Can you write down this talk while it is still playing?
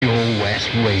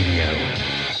West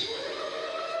Radio.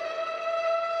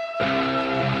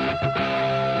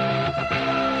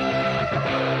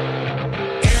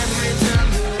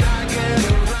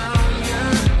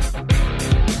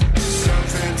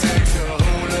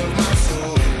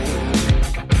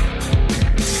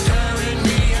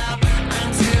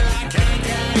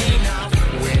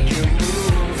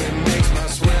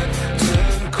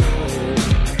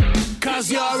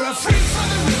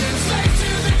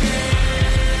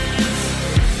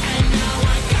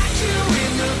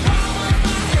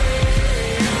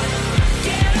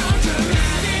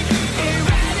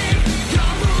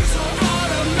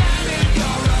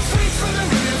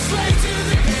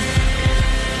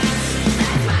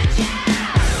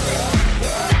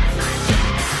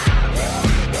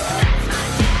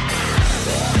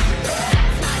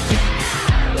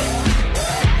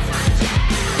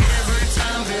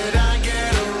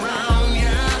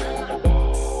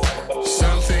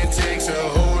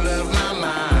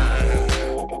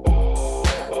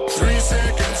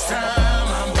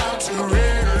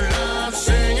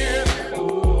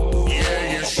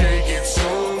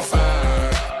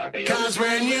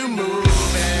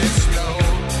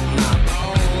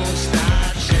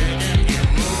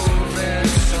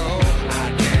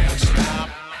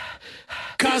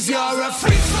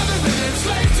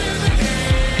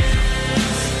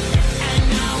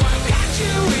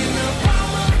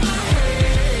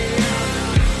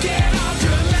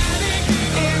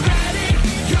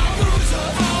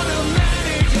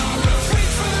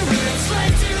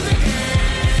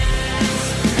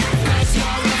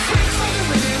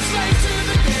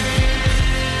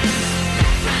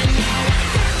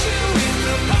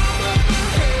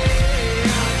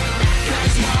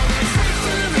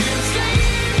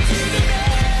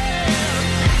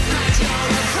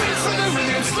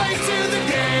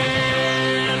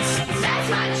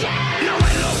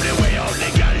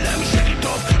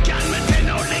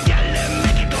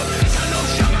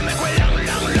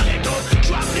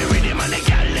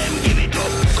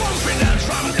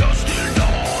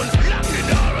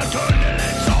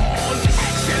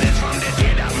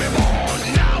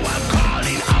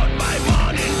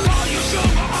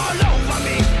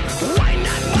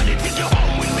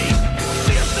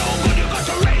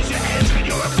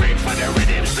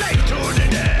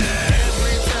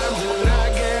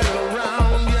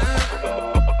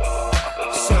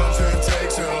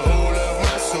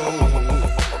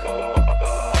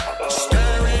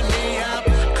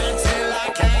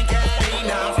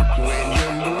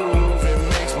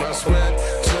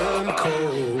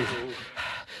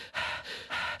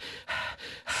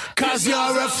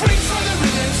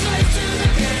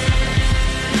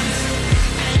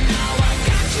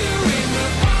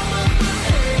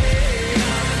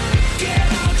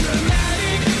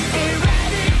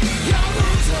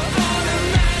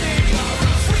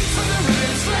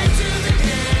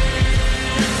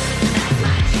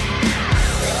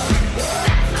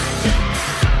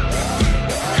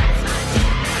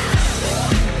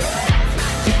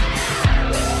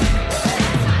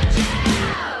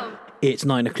 It's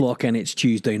 9 o'clock and it's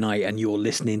Tuesday night and you're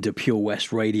listening to Pure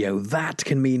West Radio. That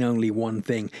can mean only one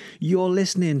thing. You're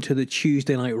listening to the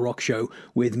Tuesday Night Rock Show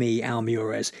with me, Al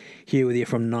Muirez, here with you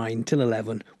from 9 till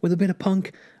 11 with a bit of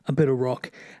punk, a bit of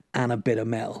rock and a bit of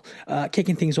metal.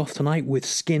 Kicking things off tonight with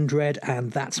Skin Dread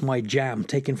and That's My Jam,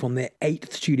 taken from their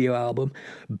 8th studio album,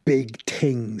 Big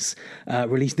Tings,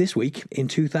 released this week in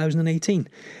 2018.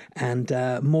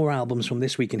 And more albums from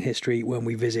this week in history when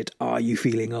we visit Are You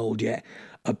Feeling Old Yet?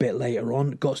 A bit later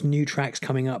on. Got some new tracks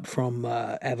coming up from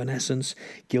Evanescence,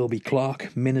 Gilby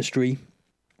Clarke, Ministry,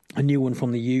 a new one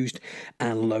from The Used,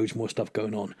 and loads more stuff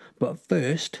going on. But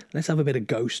first, let's have a bit of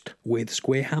Ghost with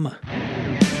Square Hammer.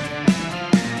 Night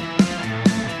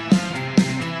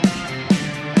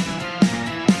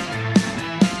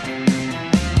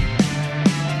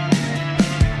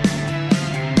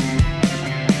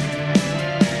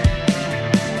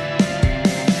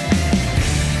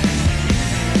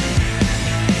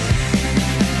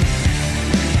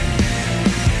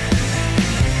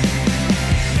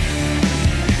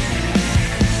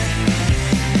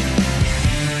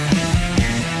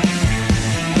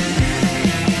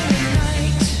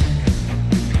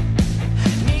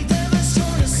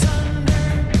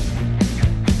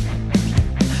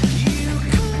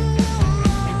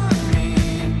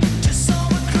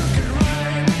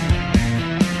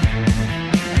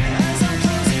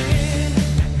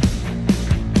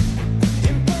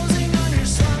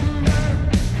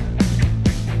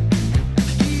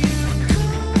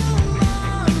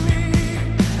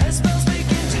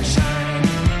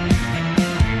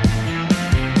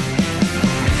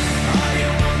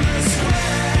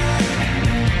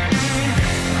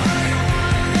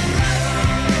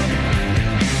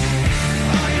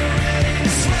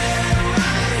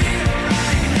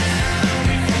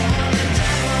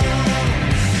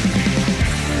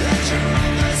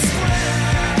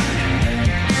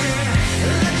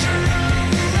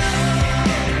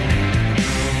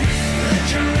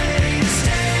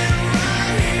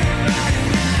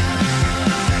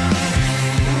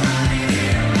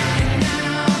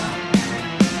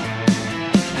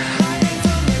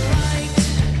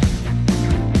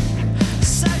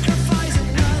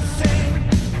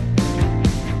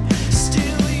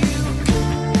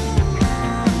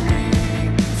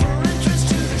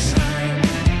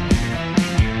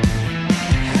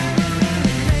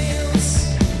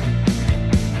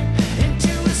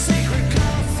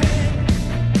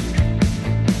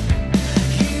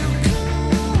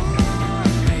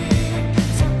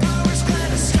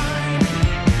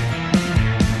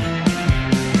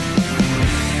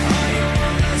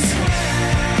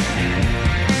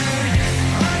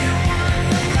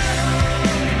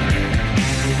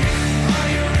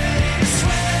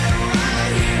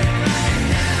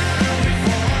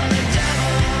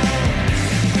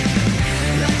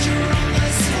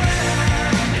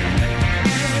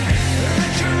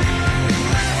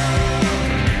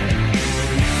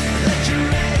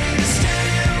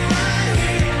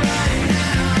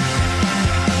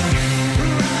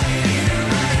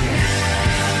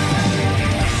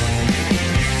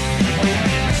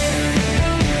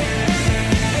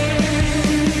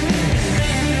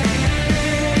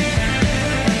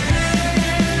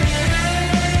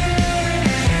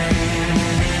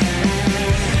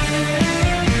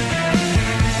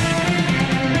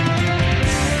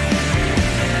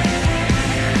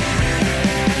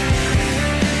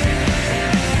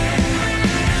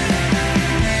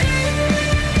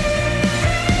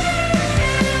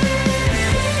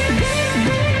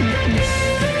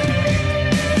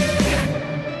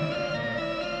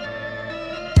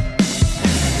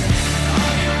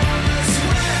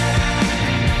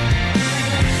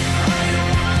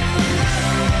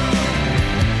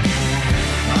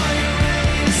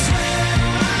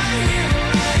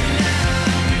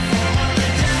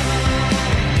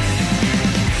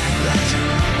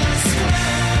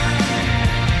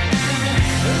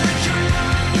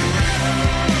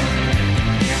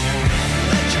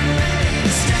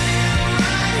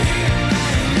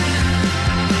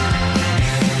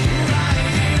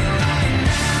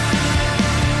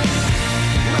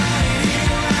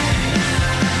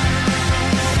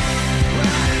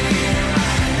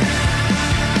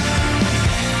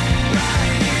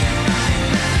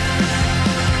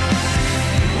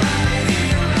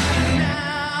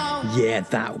Yeah,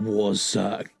 that was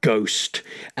Ghost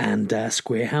and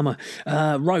Square Hammer.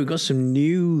 Right, we've got some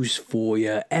news for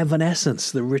you.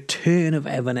 Evanescence, the return of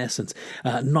Evanescence.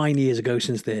 9 years ago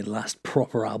since their last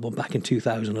proper album back in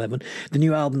 2011. The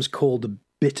new album's called The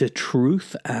Bitter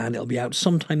Truth, and it'll be out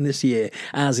sometime this year,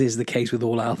 as is the case with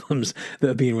all albums that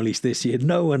are being released this year.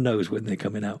 No one knows when they're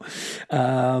coming out,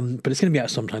 but it's going to be out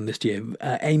sometime this year.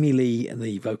 Amy Lee,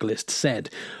 the vocalist,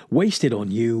 said, "Wasted on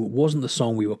You wasn't the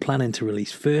song we were planning to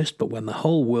release first, but when the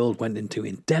whole world went into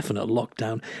indefinite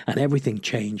lockdown and everything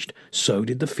changed, so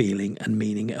did the feeling and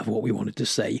meaning of what we wanted to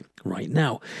say right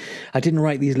now. I didn't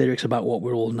write these lyrics about what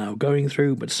we're all now going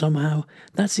through, but somehow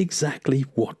that's exactly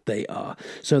what they are."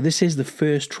 So this is the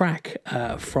first track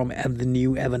from the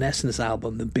new Evanescence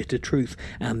album, The Bitter Truth,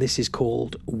 and this is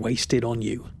called Wasted on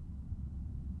You.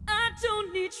 I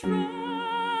don't need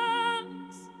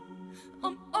drugs,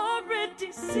 I'm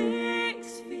already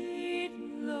 6 feet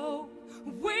low,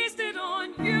 wasted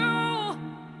on you,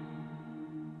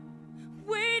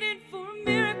 waiting for a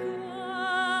miracle.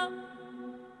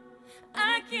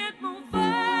 I can't move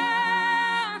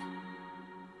on,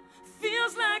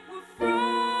 feels like we're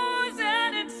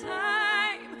frozen in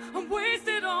time. I'm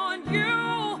wasted on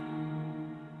you,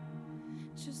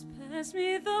 just pass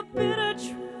me the bitter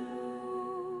truth.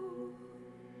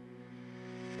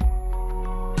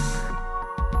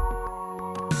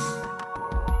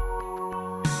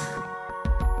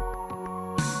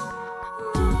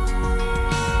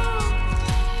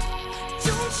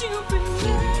 Don't you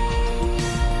remember,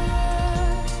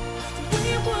 we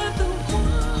were the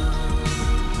ones,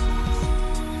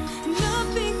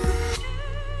 nothing could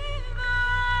ever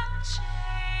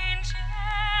change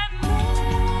anymore.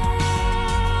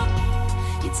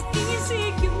 It's easy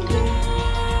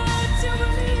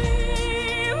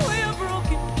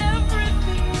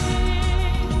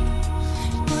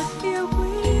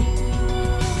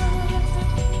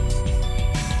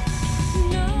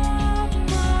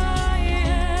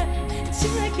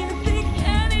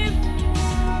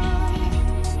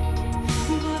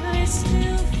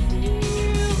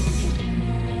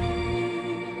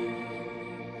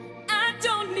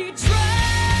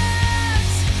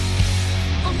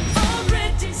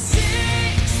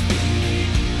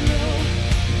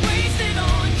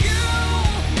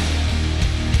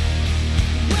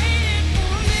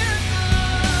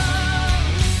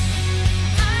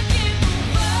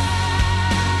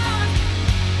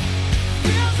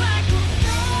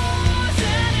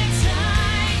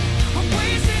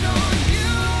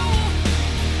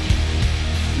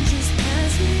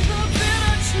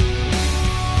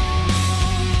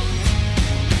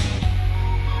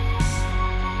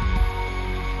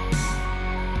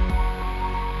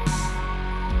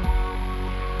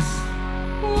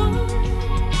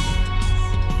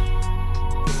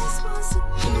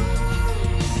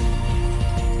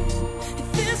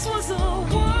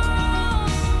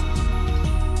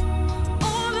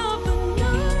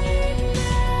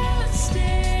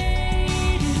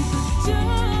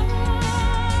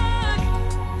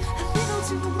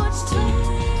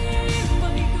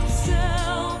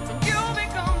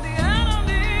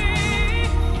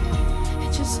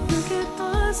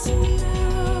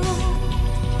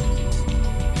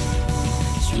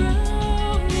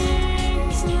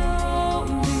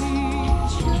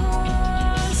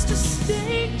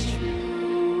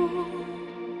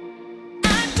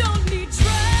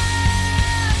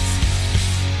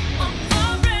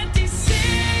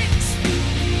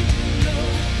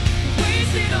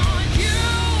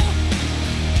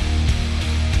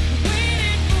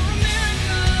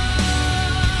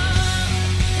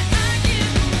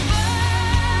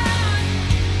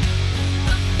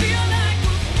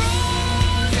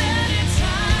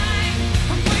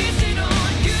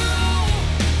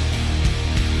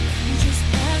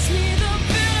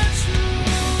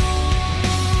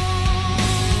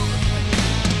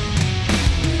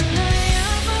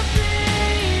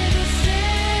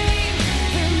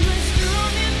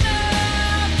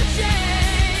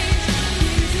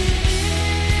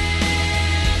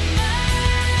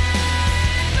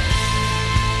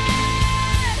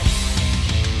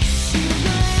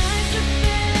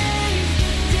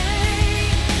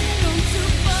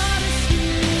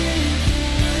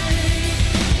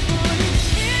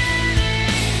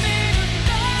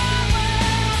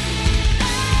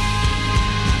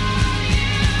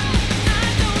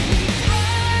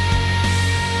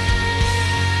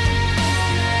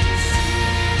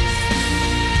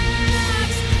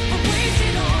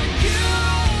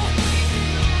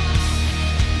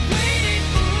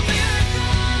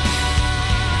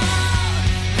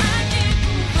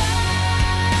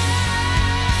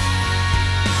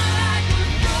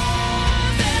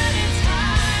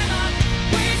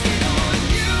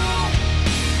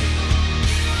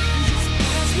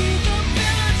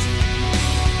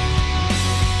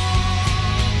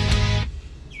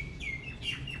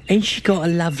Ain't she got a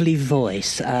lovely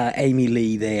voice? Amy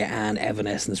Lee there and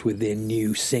Evanescence with their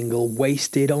new single,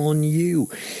 Wasted on You.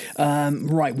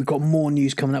 Right, we've got more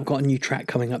news coming up. Got a new track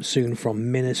coming up soon from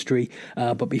Ministry.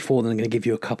 But before then, I'm going to give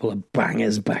you a couple of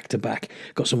bangers back to back.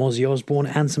 Got some Ozzy Osbourne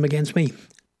and some Against Me.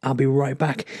 I'll be right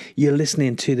back. You're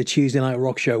listening to the Tuesday Night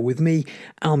Rock Show with me,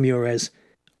 Al Muirez,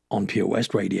 on Pure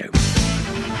West Radio.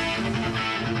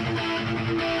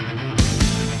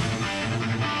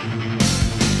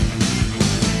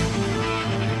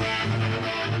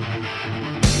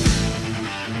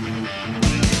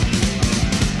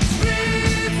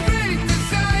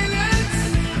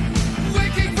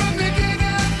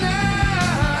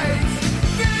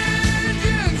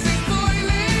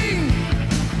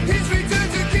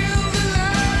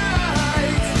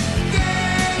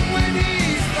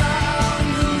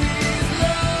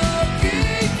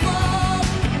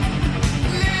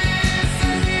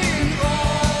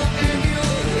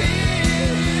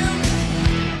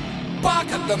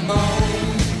 The moon.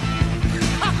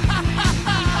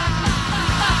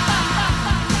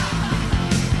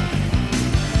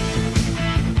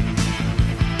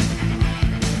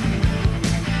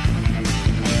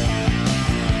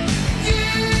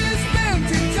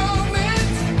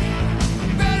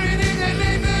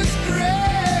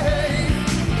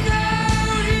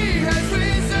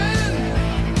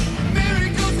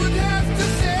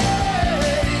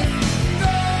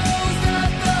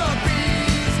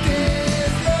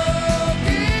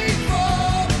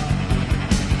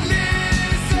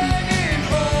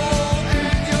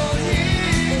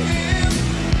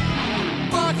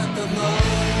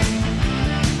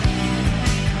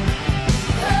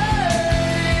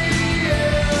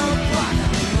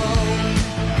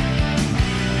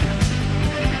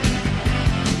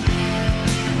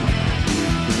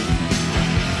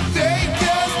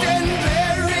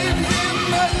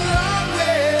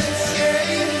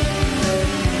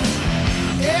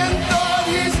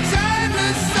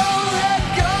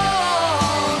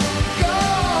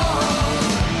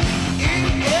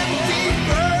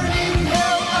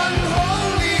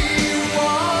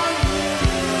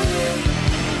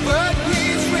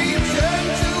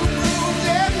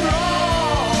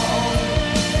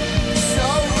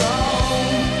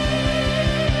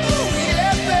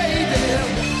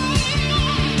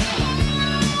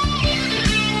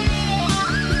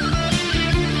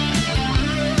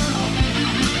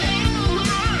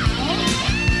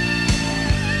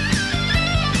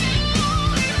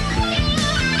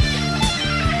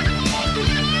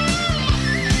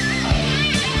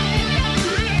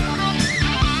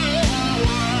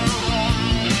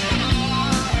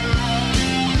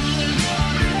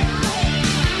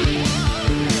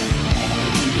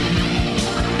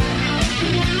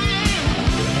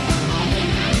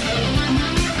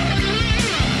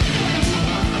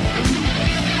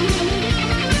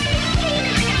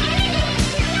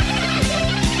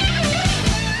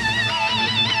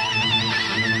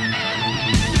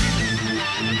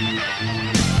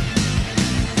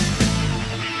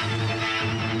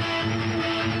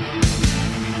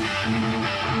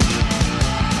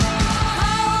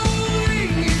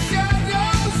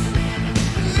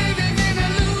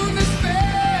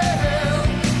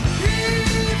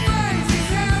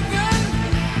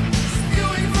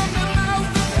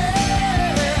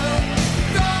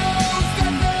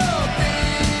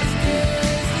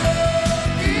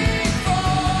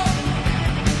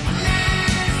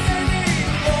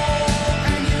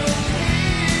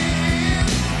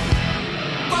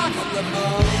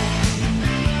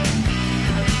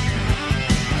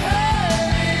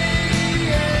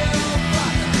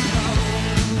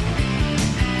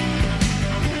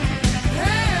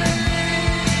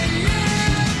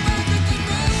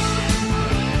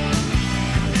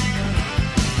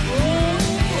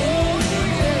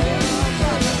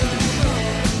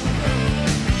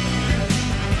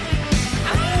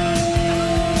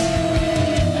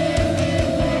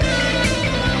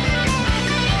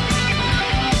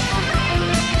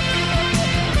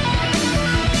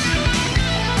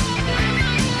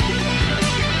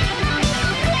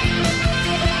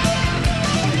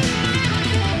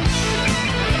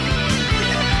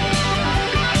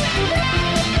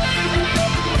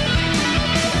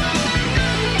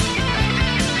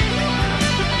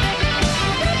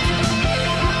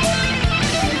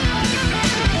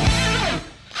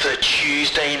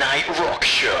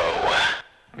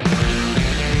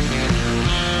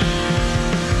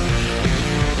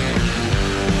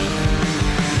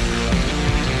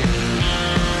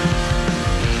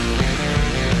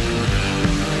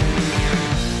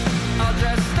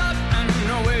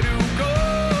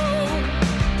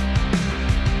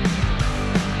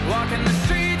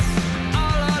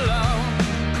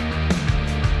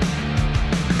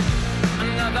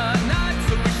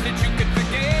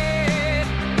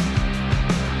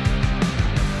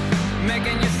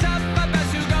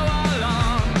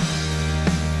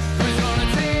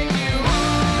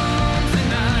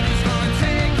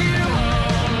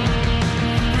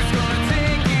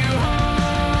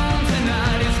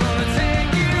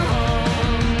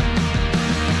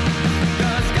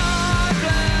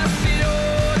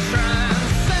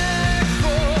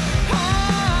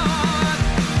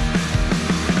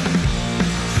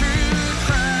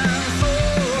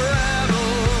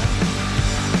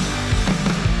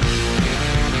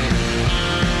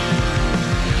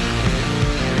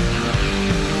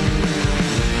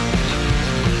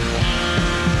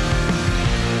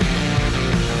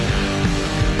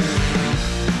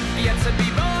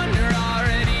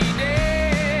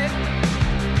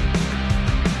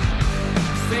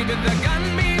 Maybe the gun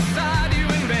beside you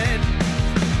in bed.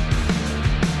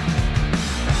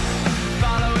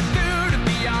 Follow it through to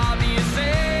the obvious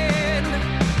end.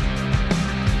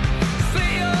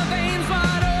 Slit your veins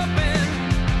wide open,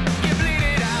 you bleed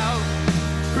it out.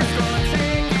 Who's gonna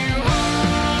take you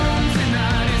home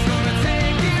tonight? Who's gonna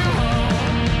take you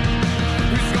home?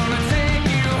 Who's gonna take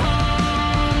you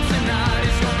home tonight?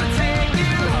 Who's gonna take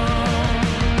you home?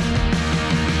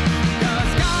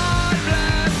 'Cause God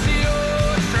bless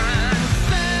your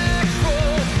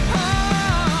transsexual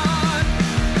heart.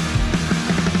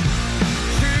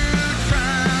 True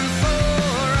trans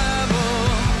forever.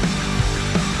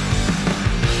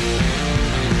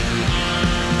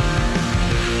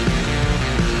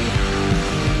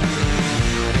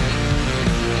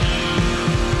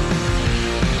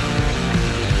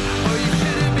 Oh, you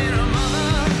should have been a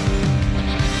mother.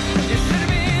 You should have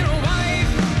been a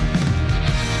wife.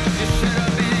 You should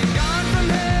have been gone from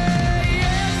here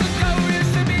years ago. You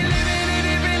should be living a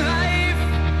different life.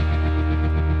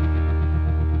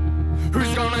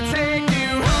 Who's gonna take you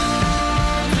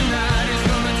home tonight? Who's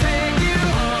gonna take you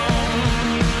home?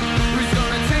 Who's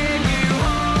gonna take you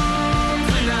home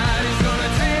tonight? Who's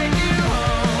gonna take you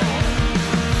home?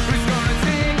 Who's gonna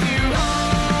take you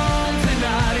home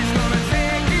tonight? Who's gonna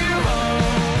take you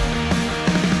home?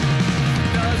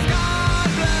 'Cause God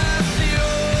bless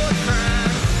your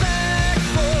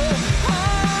transsexual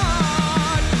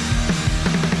heart.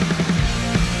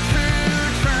 True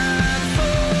trans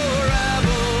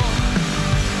forever.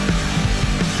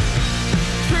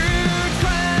 True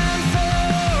trans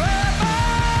forever.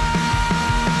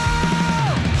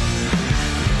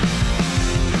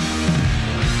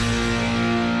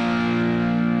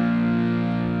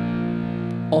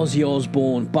 Ozzy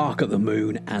Osbourne, Bark at the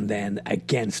Moon, and then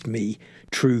Against Me,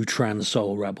 True Trans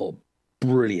Soul Rebel.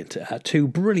 Brilliant. Two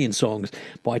brilliant songs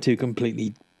by two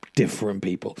completely different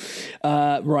people.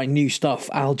 Right, new stuff.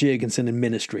 Al Jurgensen and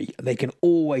Ministry. They can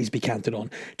always be counted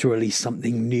on to release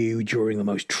something new during the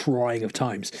most trying of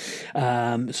times.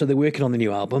 So they're working on the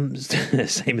new album,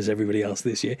 same as everybody else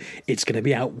this year. It's going to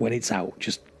be out when it's out.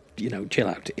 Just, chill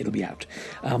out. It'll be out.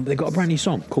 They've got a brand new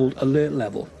song called Alert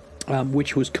Level,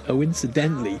 which was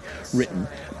coincidentally written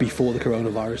before the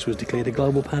coronavirus was declared a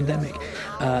global pandemic.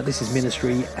 This is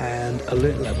Ministry and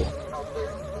Alert Level.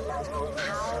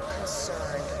 How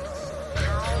concerned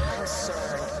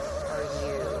are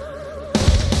you?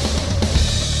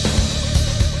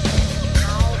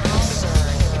 How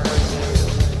concerned are you?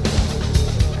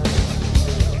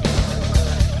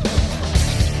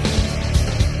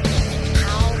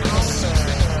 How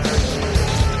concerned are you?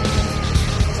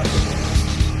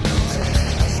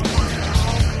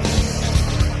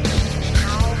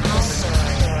 How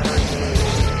concerned are you?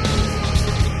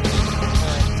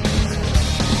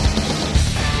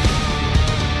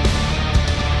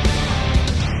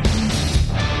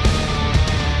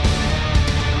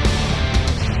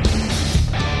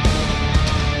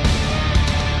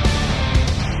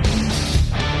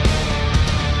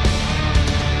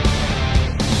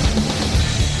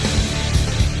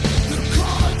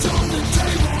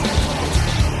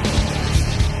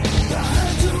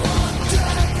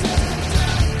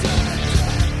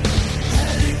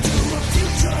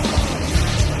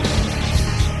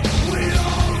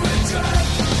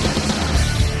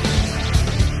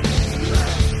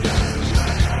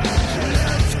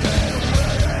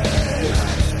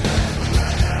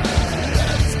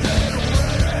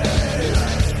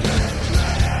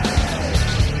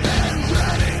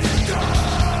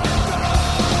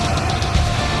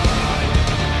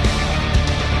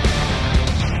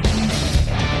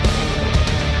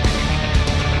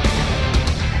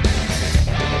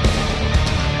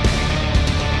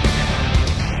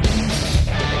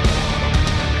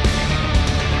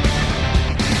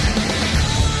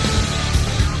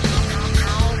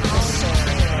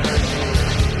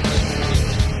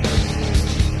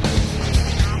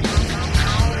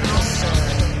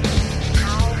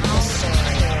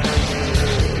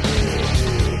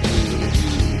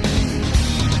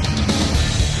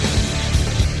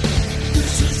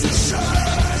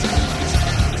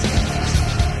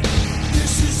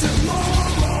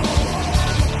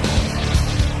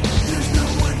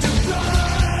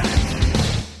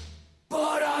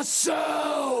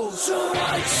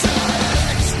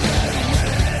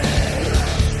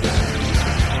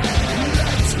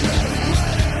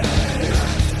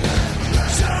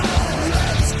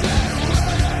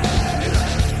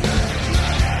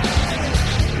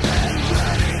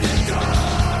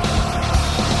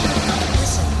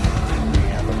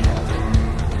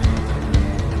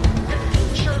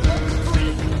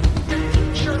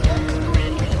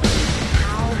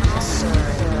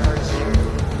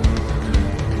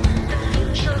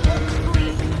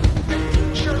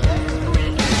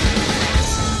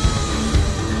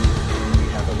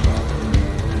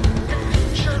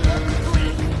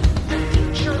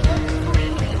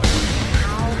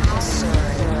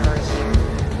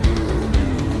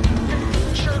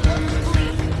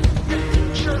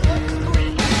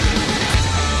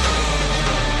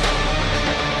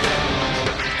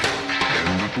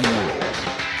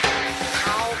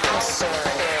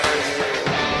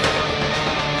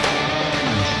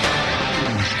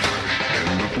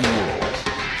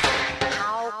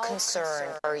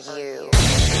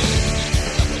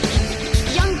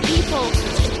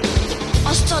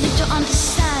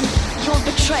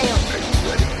 of betrayal.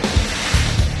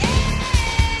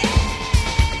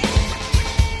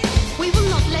 We will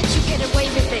not let you get away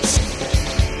with this.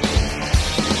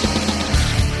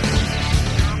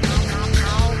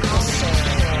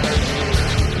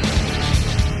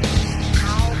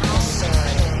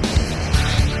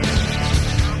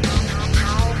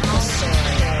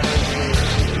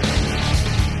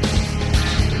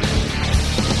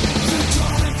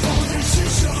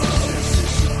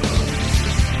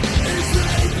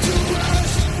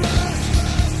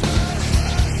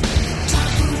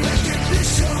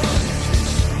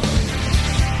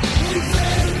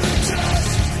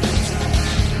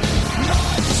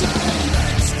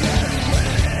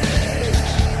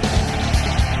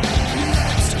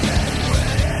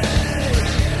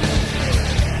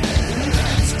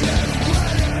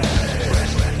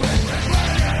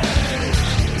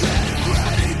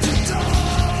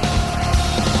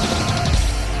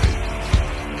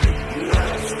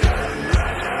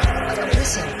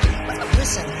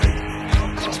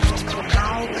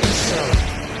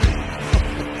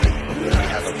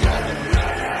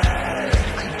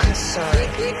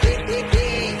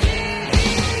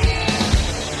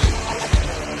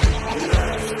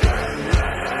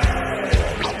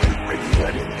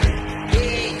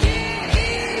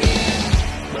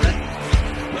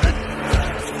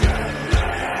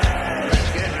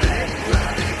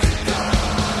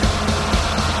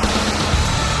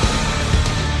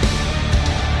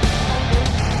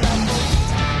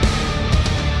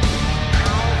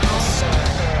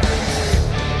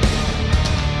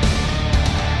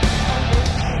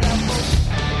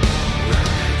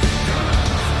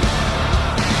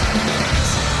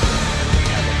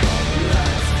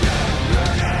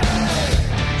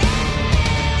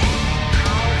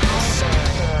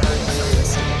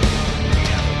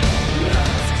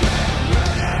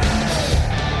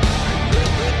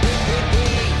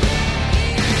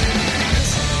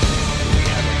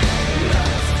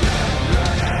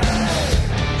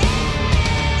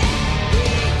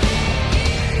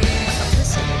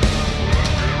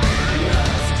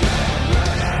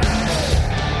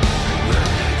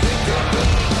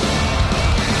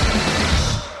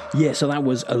 Yeah, so that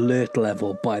was Alert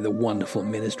Level by the wonderful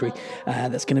Ministry.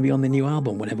 That's going to be on the new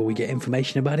album. Whenever we get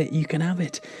information about it, you can have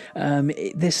it.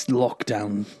 This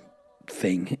lockdown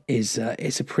thing is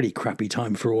it's a pretty crappy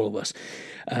time for all of us.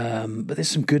 But there's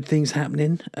some good things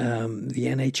happening. The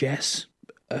NHS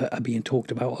are being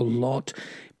talked about a lot.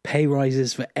 Pay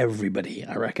rises for everybody,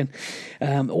 I reckon.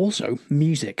 Also,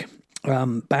 music.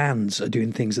 Bands are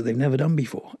doing things that they've never done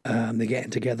before. They're getting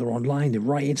together online, they're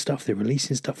writing stuff, they're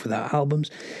releasing stuff without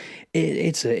albums.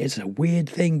 It's a weird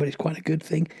thing, but it's quite a good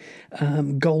thing.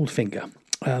 Goldfinger,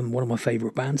 one of my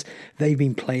favourite bands, they've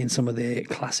been playing some of their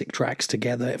classic tracks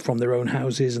together from their own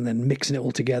houses and then mixing it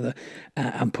all together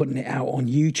and putting it out on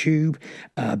YouTube.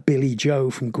 Billy Joe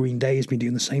from Green Day has been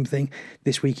doing the same thing.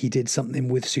 This week he did something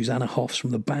with Susanna Hoffs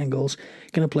from the Bangles.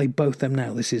 Going to play both them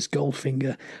now. This is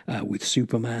Goldfinger with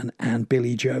Superman and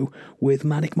Billy Joe with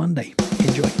Manic Monday.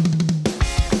 Enjoy.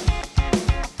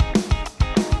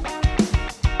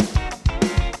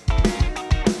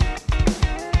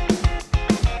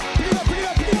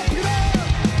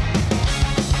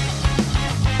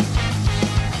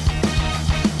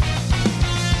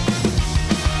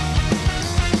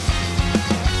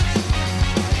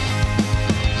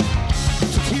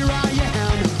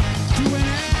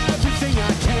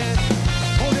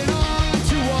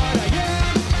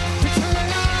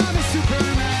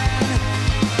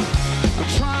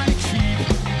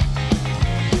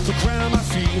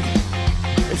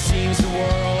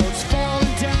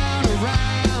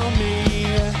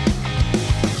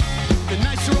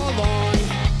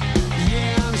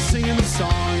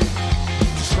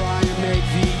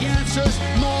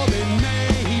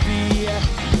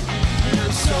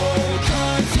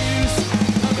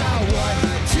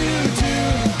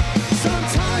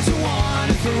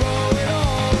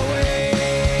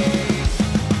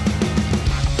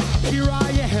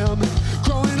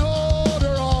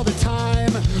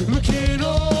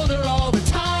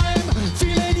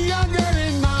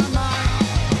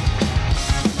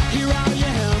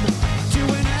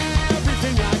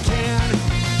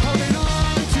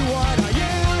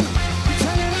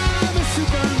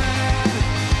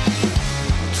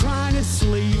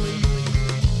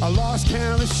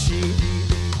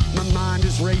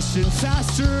 racing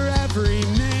faster every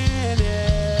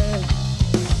minute.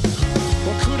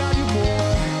 Or could I do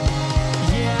more?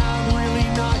 Yeah, I'm really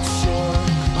not sure.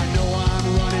 I know I'm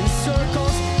running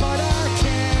circles, but I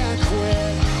can't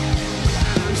quit.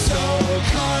 I'm so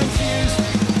confused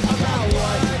about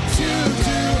what to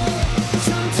do.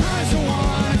 Sometimes I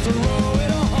want to throw it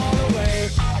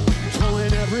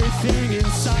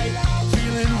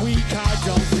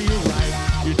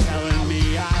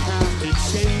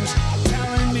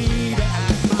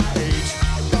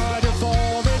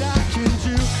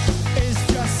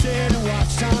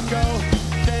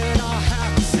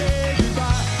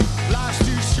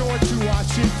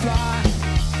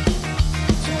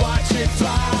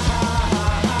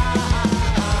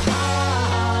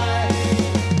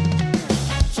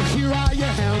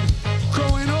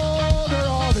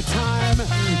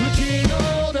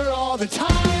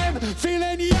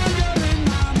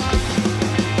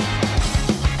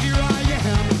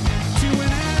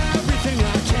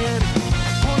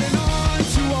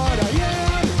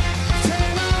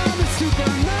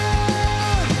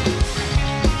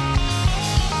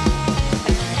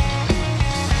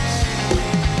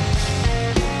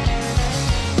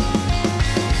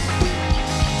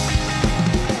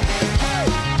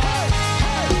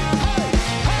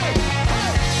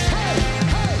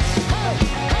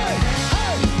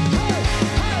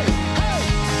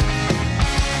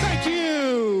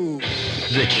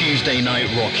Tuesday Night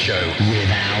Rock Show with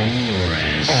Al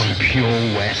Muirez on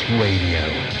Pure West Radio.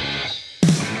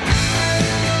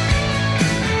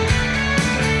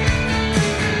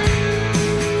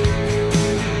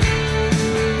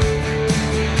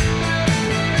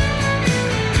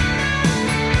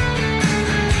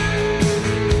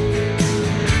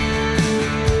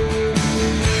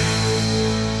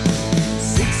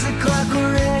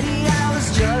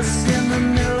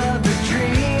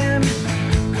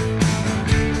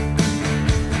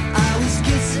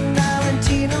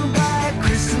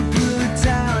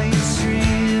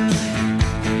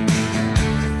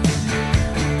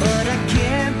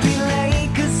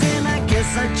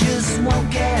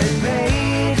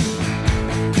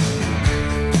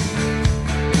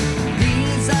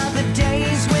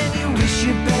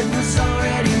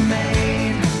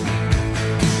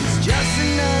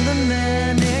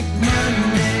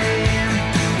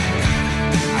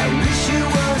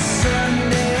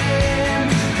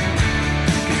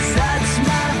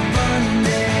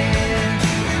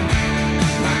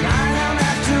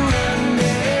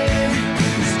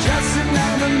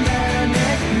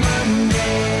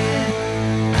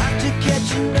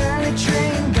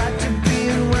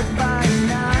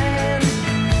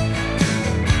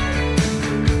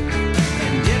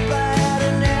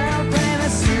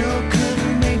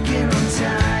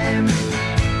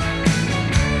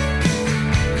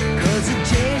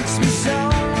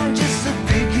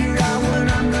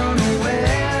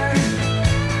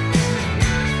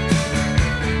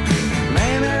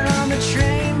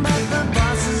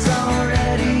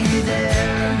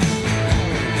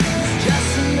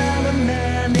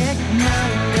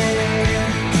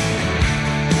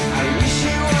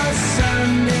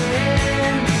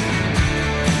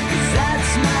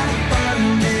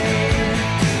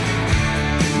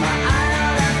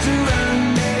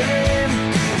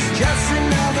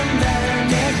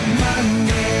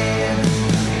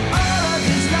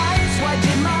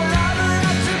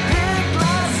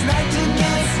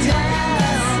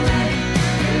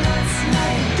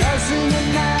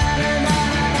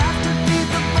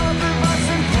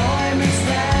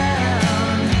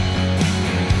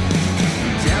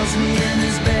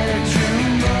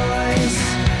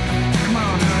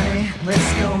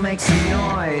 Make some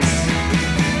noise.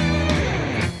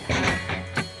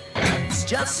 It's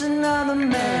just another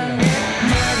manic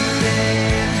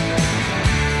Monday.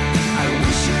 I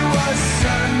wish it was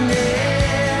Sunday,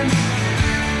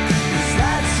 'cause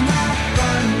that's my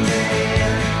fun day.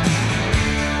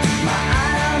 My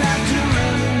I don't have to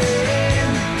run day.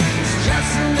 It's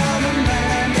just another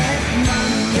manic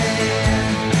Monday.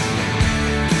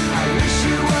 I wish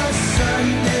it was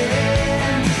Sunday,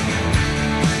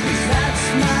 'cause that's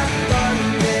my fun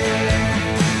day.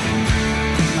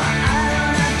 My I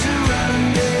don't have to run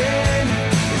day.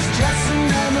 It's just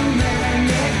another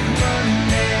manic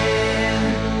Monday.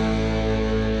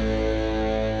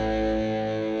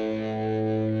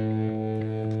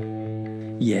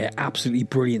 Yeah, absolutely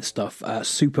brilliant stuff.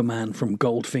 Superman from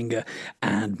Goldfinger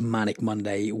and Manic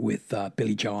Monday with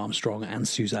Billy Joe Armstrong and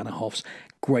Susanna Hoffs.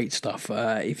 Great stuff.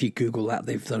 If you Google that,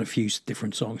 they've done a few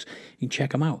different songs. You can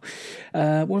check them out.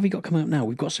 What have we got coming up now?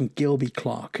 We've got some Gilby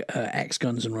Clarke, ex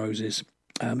Guns N' Roses.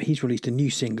 He's released a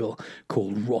new single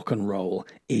called Rock and Roll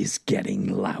Is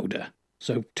Getting Louder.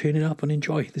 So turn it up and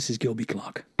enjoy. This is Gilby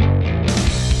Clarke.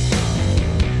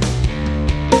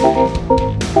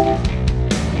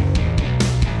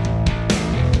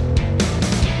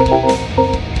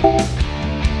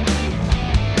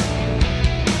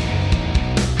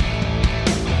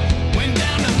 Went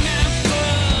down to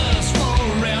Memphis for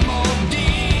MOD.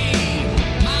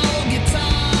 My old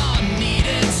guitar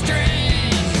needed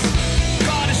strings.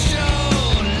 Caught a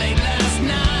show late last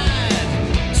night.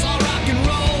 Saw rock and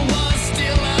roll was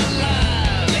still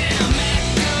alive. Yeah,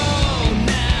 Mecca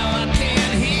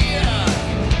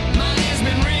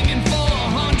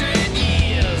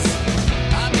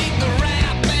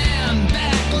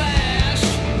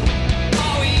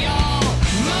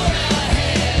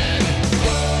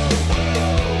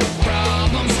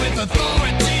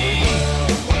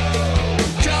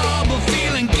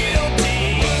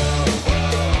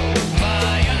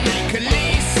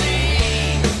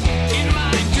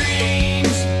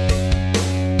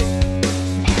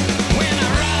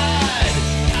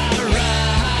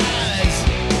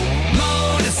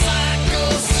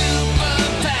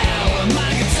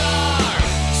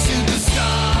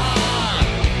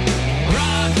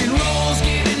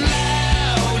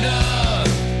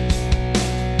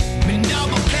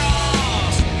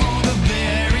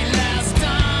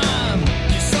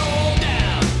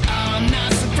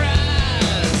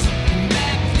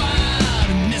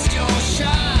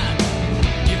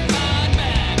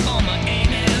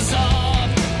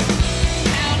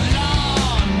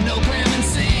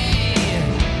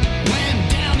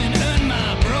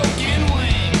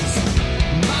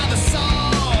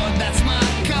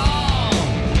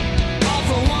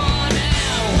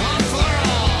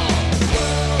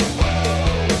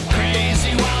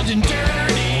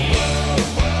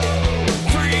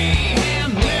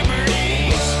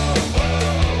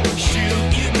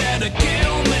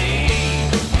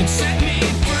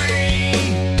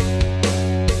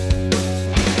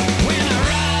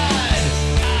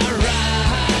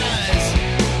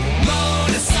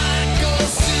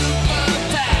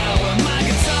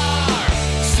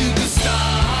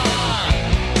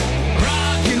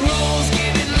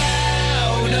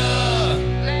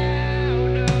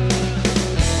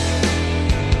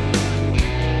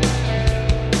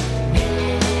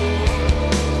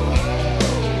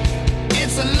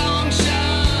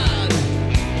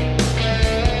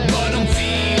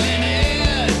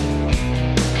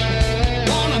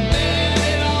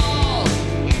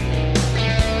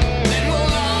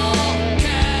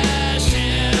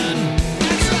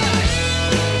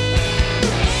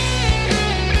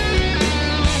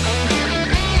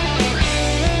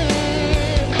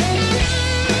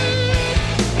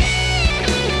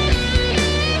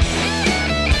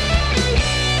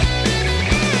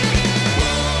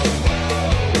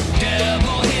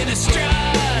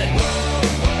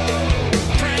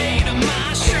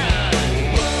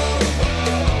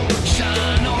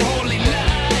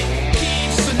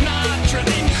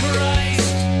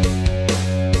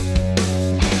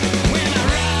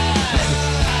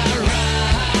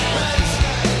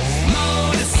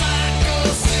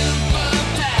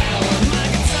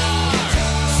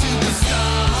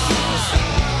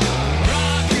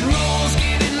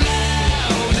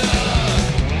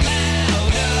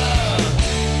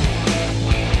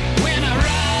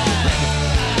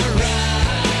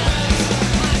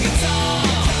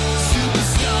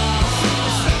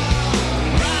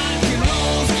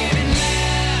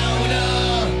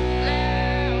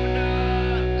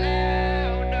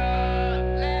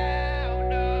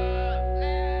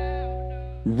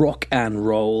Rock and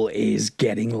Roll is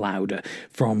Getting Louder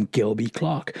from Gilby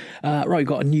Clarke. Right,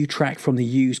 got a new track from the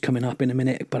U's coming up in a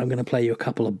minute, but I'm going to play you a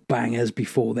couple of bangers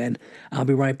before then. I'll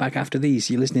be right back after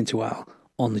these. You're listening to Al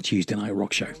on the Tuesday Night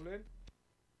Rock Show.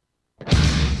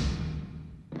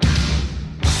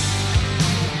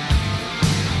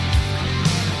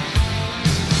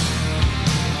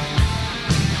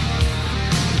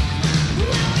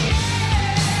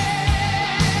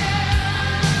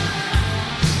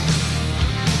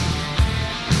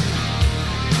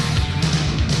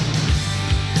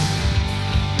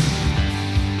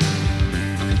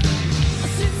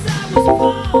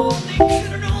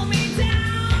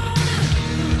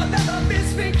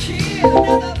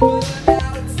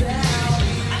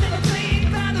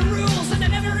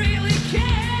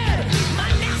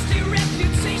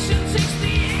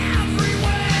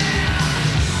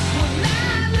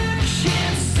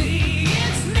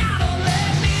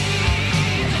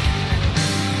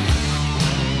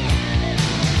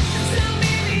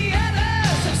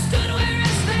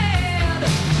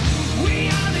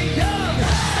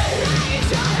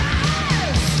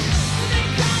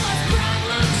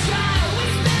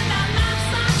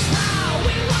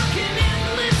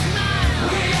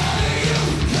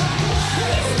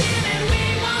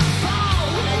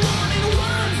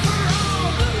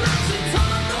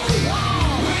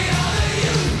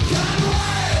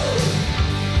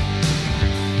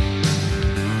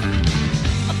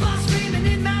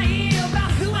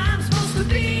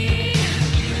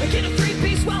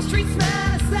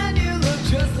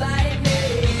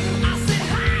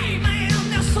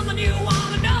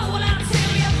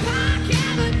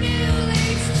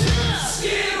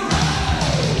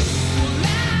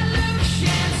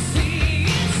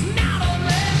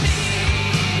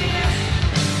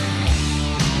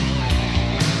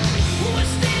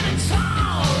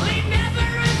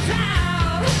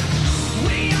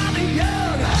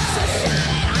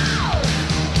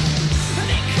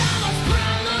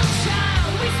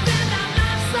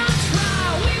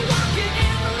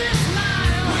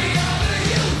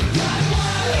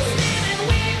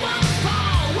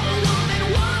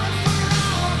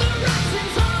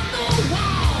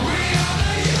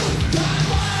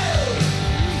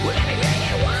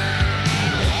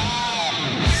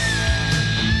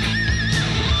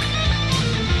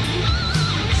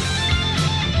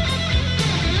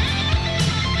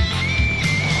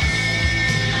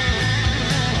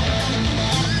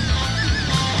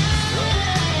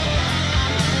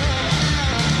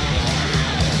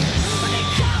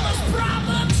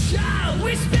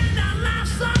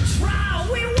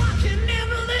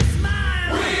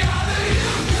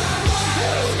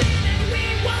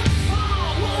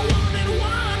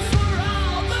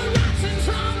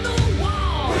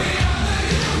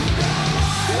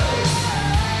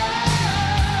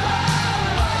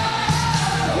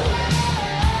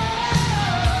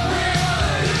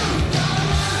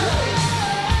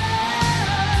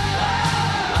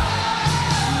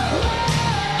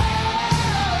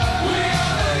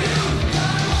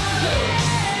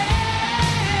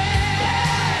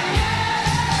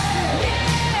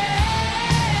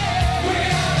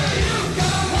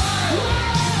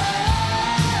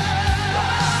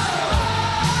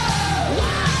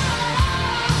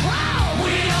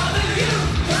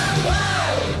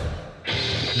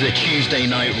 The Tuesday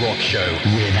Night Rock Show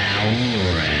with Al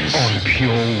Muirez on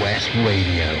Pure West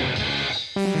Radio.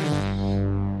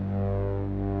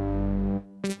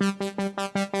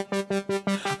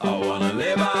 I wanna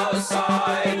live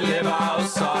outside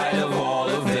of all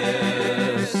of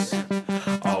this.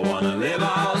 I wanna live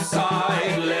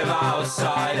outside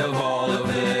of all of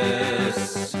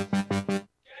this.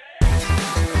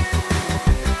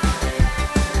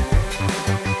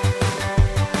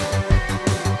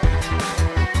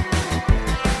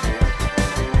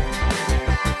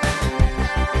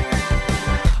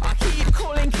 I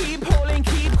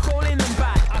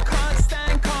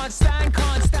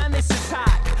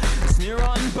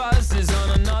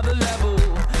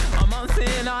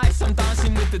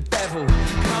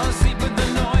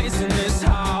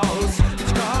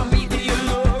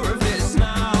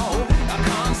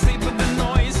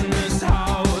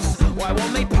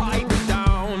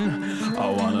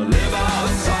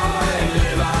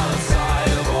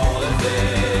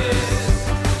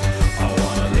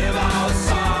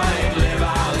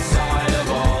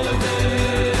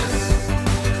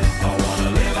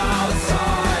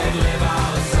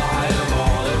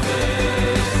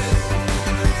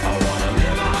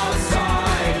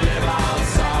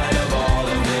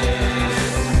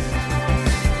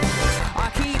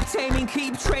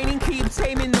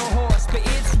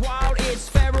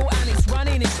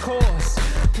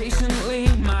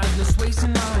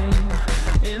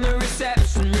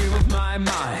my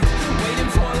mind, waiting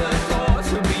for the door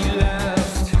to be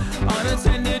left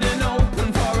unattended and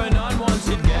open for an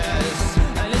unwanted guest.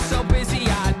 And it's so busy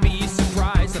I'd be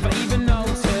surprised if I even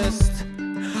noticed.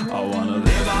 I wanna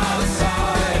live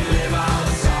outside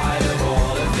of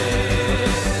all of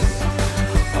this.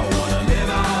 I wanna live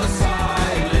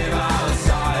outside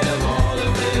of all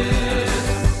of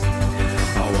this.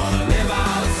 I wanna live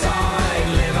outside of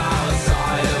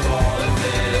all of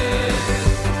this.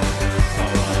 I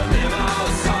wanna live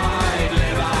outside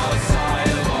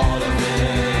of all of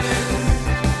this.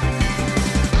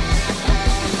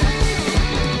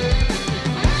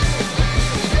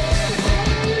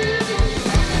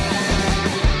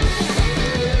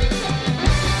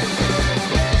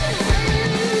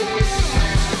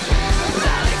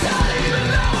 They don't even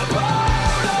know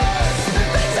about us.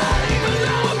 They don't even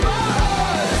know about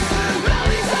us. They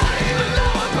don't even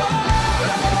know about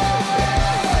us.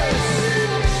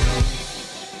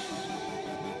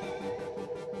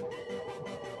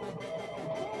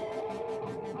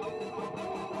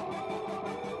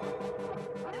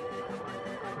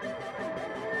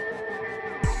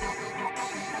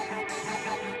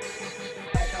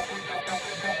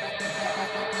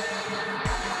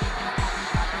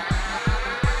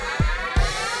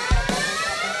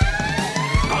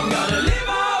 I'm gonna live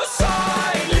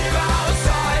outside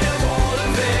of all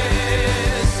of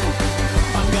this.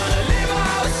 I'm gonna live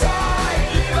outside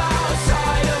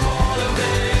of all of this. I'm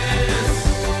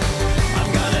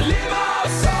gonna live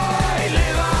outside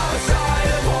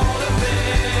of all of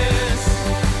this.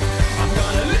 I'm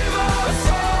gonna live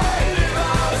outside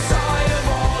of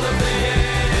all of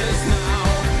this now.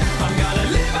 I'm gonna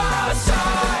live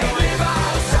outside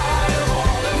of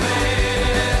all of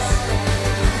this.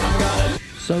 I'm gonna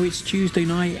So it's Tuesday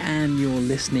night, and you're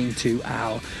listening to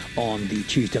Al on the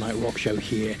Tuesday Night Rock Show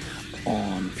here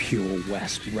on Pure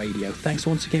West Radio. Thanks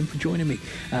once again for joining me.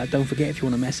 Don't forget, if you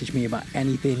want to message me about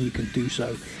anything, you can do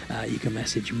so. You can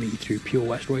message me through Pure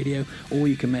West Radio, or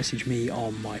you can message me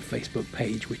on my Facebook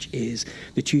page, which is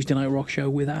the Tuesday Night Rock Show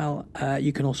with Al.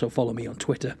 You can also follow me on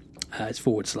Twitter. It's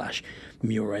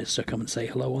 /Muirez, so come and say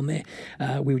hello on there.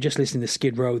 We were just listening to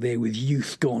Skid Row there with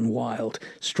Youth Gone Wild,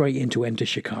 straight into Enter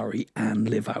Shikari and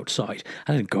Live Outside.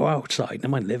 I didn't go outside, never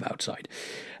mind live outside.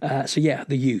 So yeah,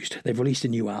 The Used, they've released a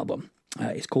new album.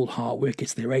 It's called Heartwork,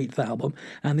 it's their 8th album,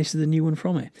 and this is the new one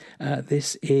from it.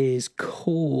 This is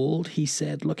called, he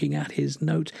said, looking at his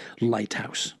note,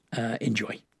 Lighthouse.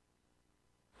 Enjoy.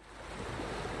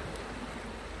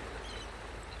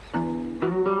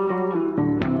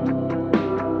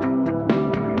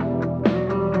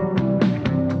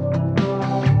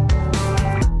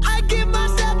 I give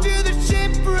myself to the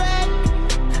shipwreck.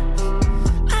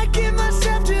 I give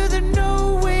myself to the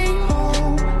no way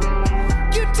home.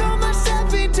 You tore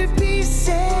myself into pieces,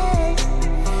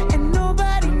 and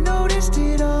nobody noticed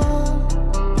it all.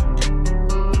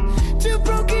 Two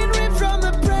broken ribs from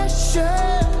the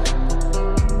pressure.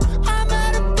 I'm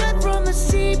out of breath from the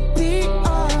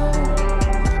CPR.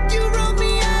 You rolled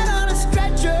me out on a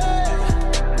stretcher,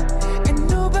 and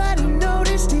nobody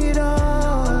noticed it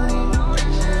all.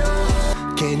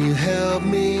 Can you help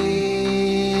me?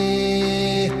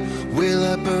 Will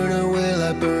I burn or will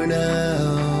I burn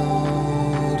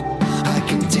out? I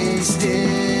can taste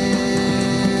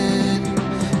it.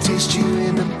 Taste you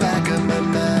in the back of my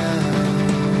mouth.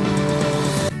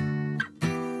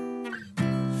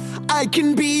 I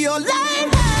can be your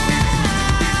lighthouse.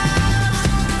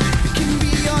 I can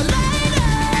be your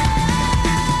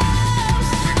lighthouse.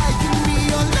 I can be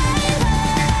your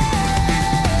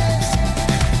lighthouse.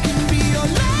 Can be your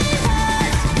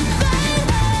lighthouse.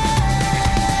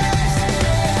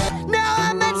 Now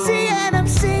I'm at sea and I'm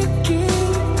sinking.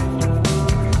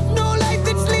 No light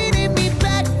that's leading me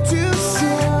back to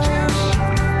shore.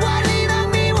 Why lean on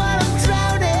me while I'm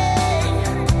drowning?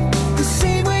 The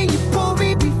same way you pulled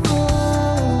me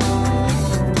before.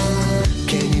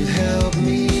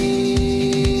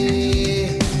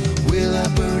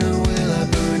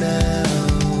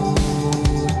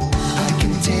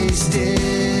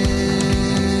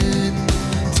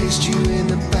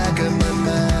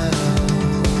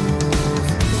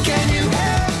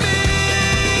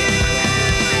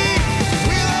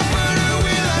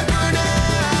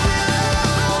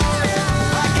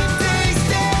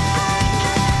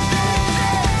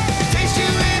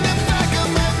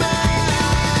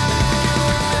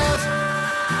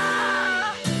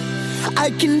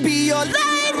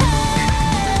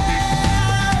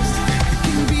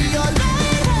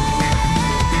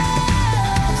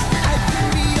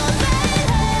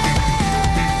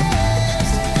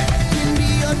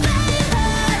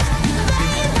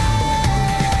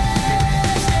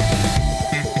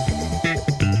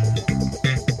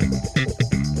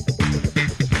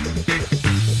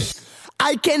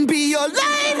 can be your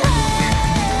lighthouse.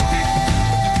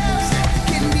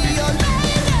 Can be your lighthouse.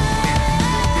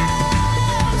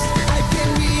 I can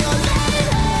be your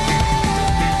lighthouse.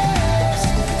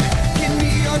 Can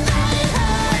be your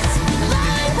lighthouse.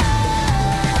 Lighthouse.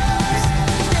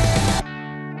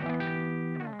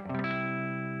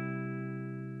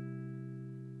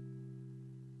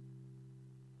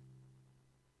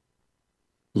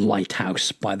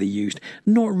 Lighthouse by The Used.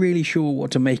 Not really sure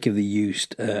what to make of The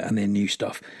Used and their new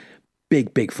stuff.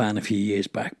 Big fan a few years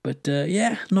back, but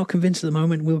yeah, not convinced at the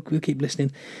moment. We'll keep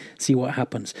listening, see what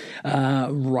happens.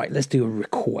 Right, let's do a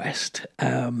request.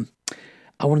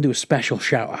 I want to do a special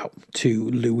shout out to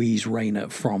Louise Rayner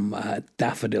from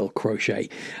Daffodil Crochet.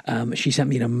 She sent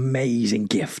me an amazing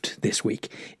gift this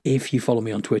week. If you follow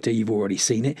me on Twitter, you've already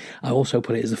seen it. I also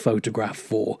put it as a photograph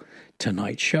for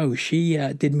tonight's show. She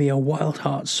did me a Wild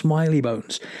Heart Smiley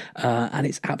Bones, and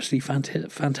it's absolutely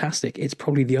fantastic. It's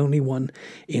probably the only one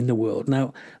in the world.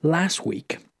 Now, last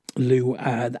week, Lou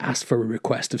had asked for a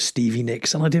request of Stevie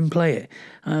Nicks, and I didn't play it.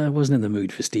 I wasn't in the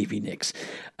mood for Stevie Nicks.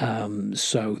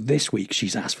 So this week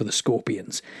she's asked for the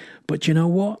Scorpions. But you know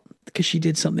what? Because she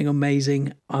did something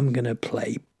amazing, I'm going to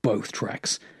play both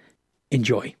tracks.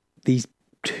 Enjoy. These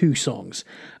two songs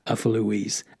are for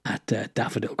Louise at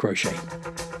Daffodil Crochet.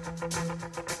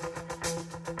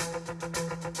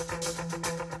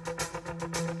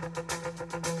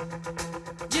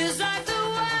 Just like the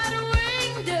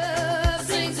wide-winged dove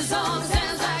sings a song,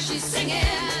 sounds like she's singing.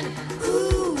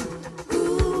 Ooh,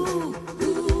 ooh,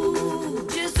 ooh.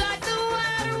 Just like the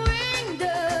wide-winged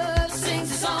dove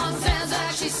sings a song, sounds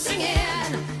like she's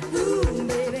singing. Ooh,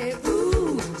 baby,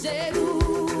 ooh, say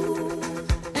ooh.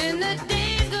 And the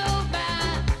days go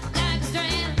by like a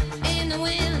strand in the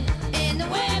wind, in the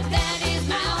web that is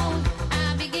my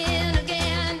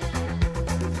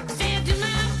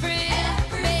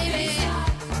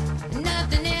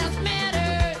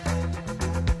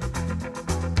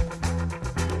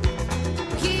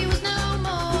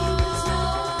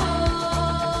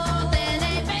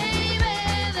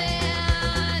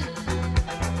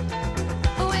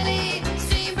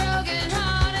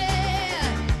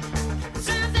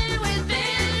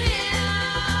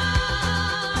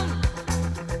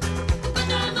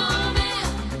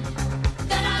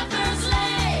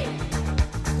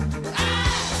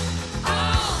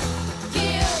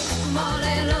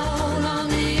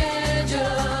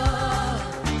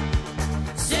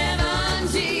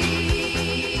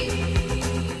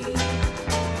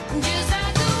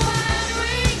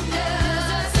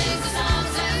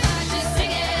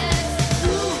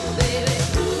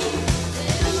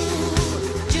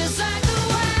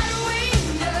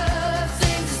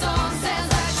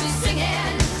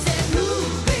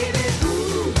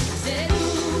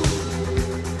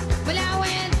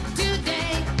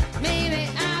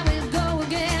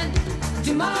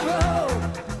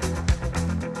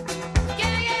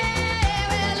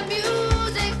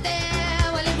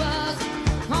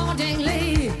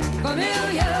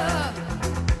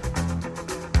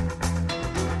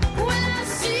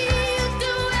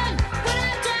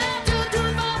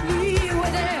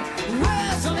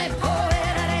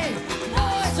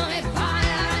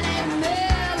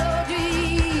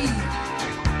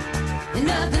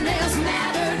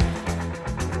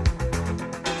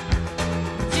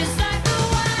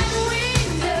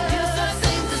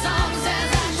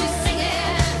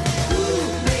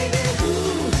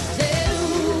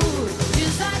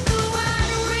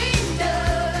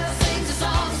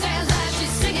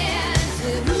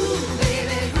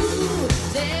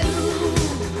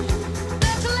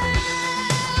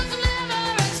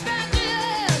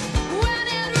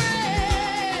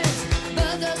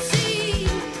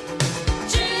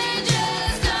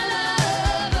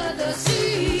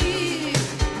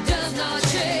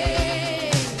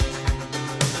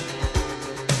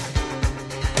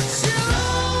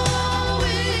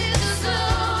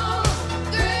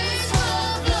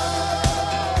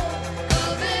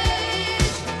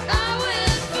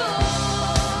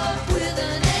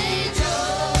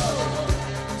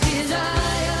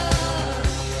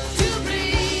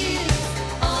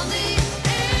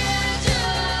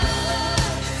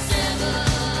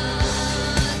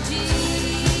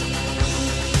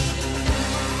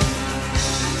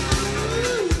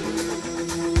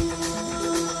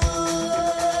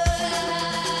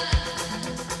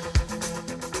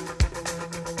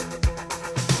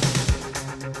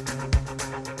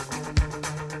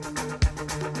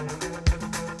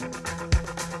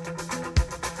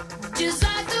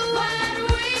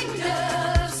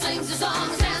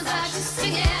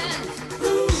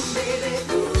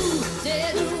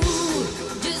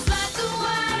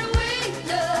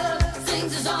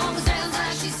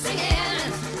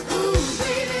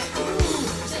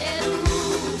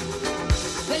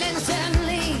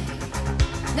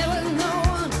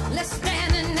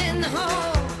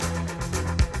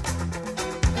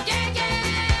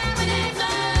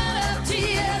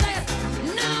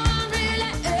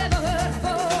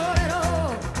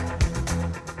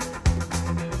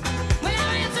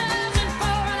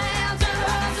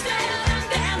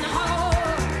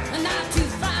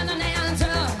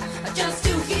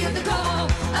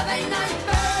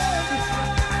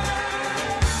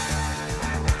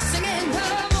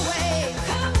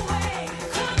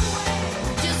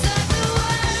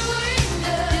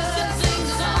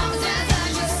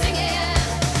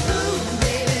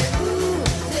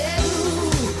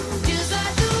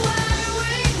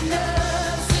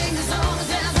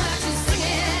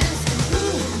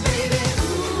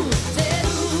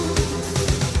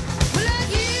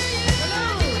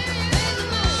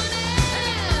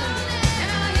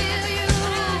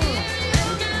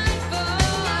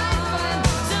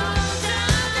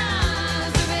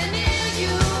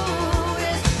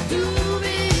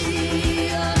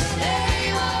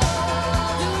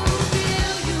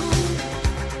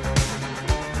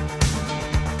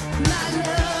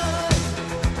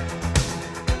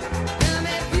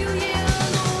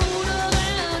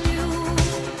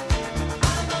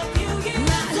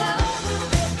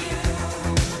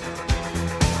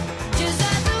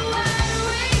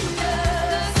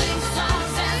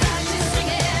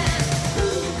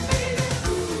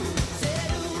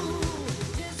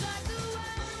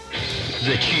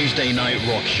Tuesday Night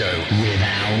Rock Show with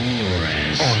Al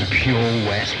Muirez on Pure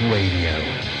West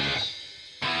Radio.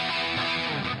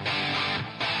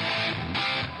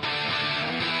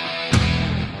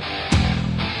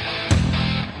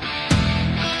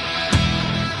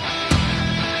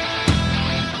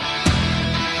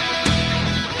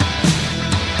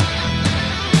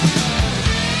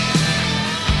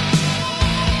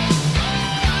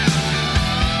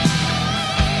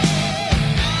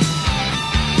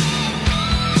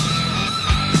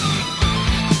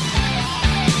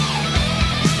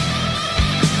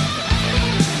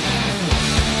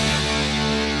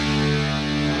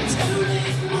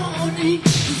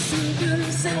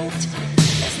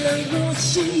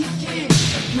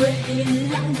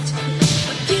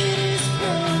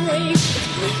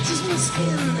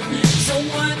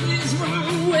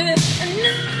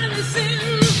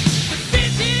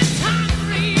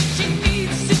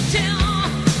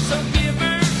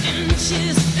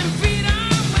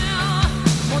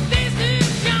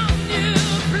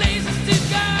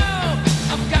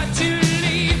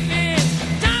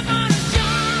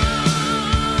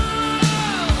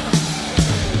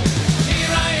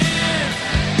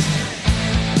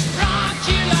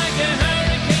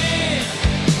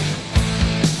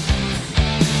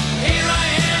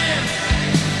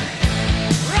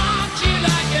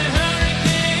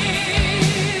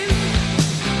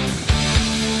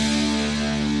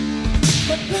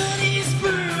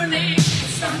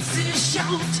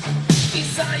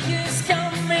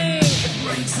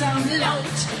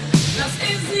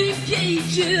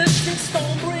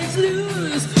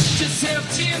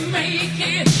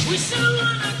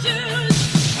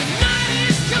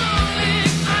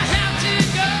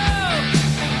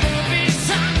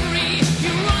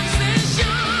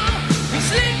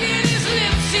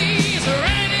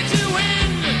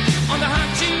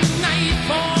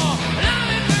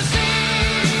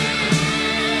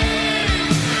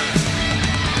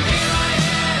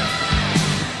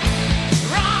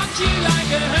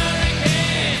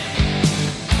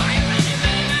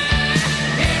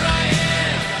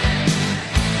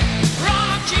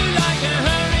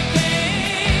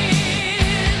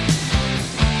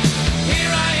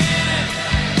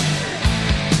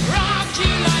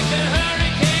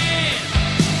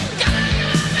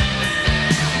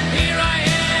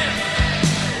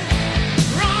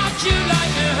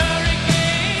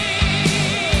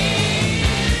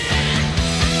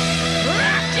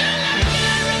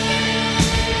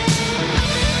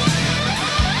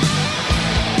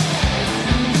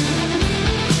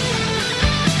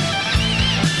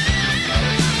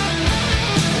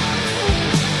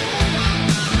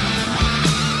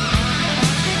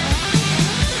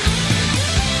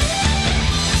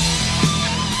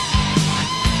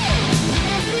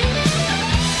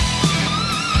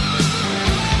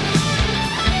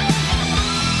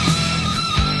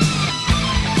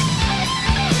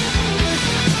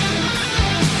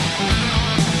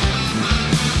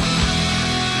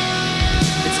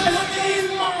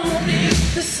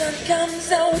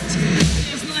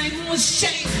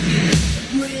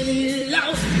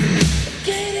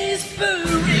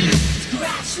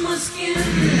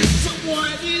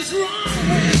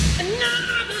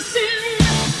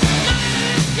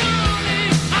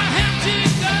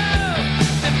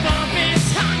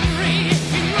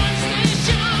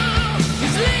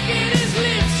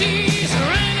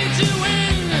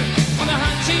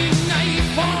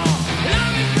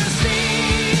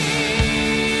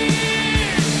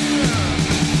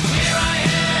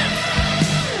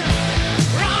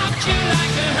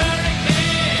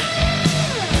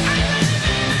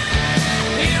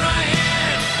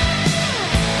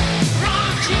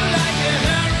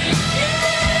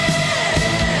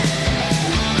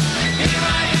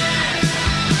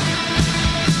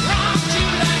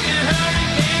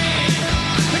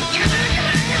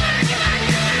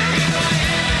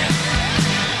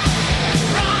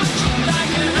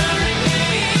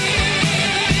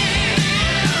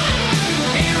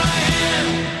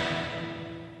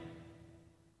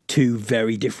 Two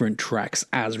very different tracks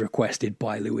as requested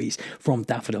by Louise from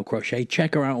Daffodil Crochet.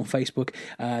 Check her out on Facebook.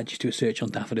 Just do a search on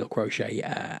Daffodil Crochet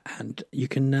and you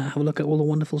can have a look at all the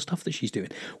wonderful stuff that she's doing.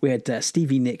 We had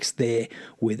Stevie Nicks there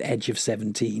with Edge of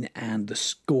 17 and the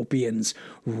Scorpions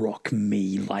Rock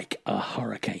Me Like a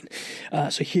Hurricane.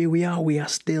 So here we are. We are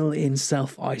still in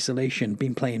self-isolation.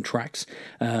 Been playing tracks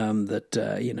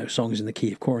that, songs in the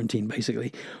key of quarantine,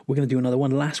 basically. We're going to do another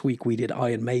one. Last week we did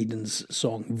Iron Maiden's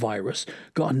song Virus.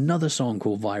 Got another song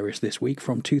called Virus this week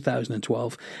from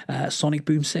 2012, Sonic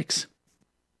Boom 6.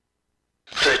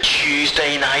 The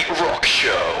Tuesday Night Rock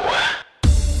Show.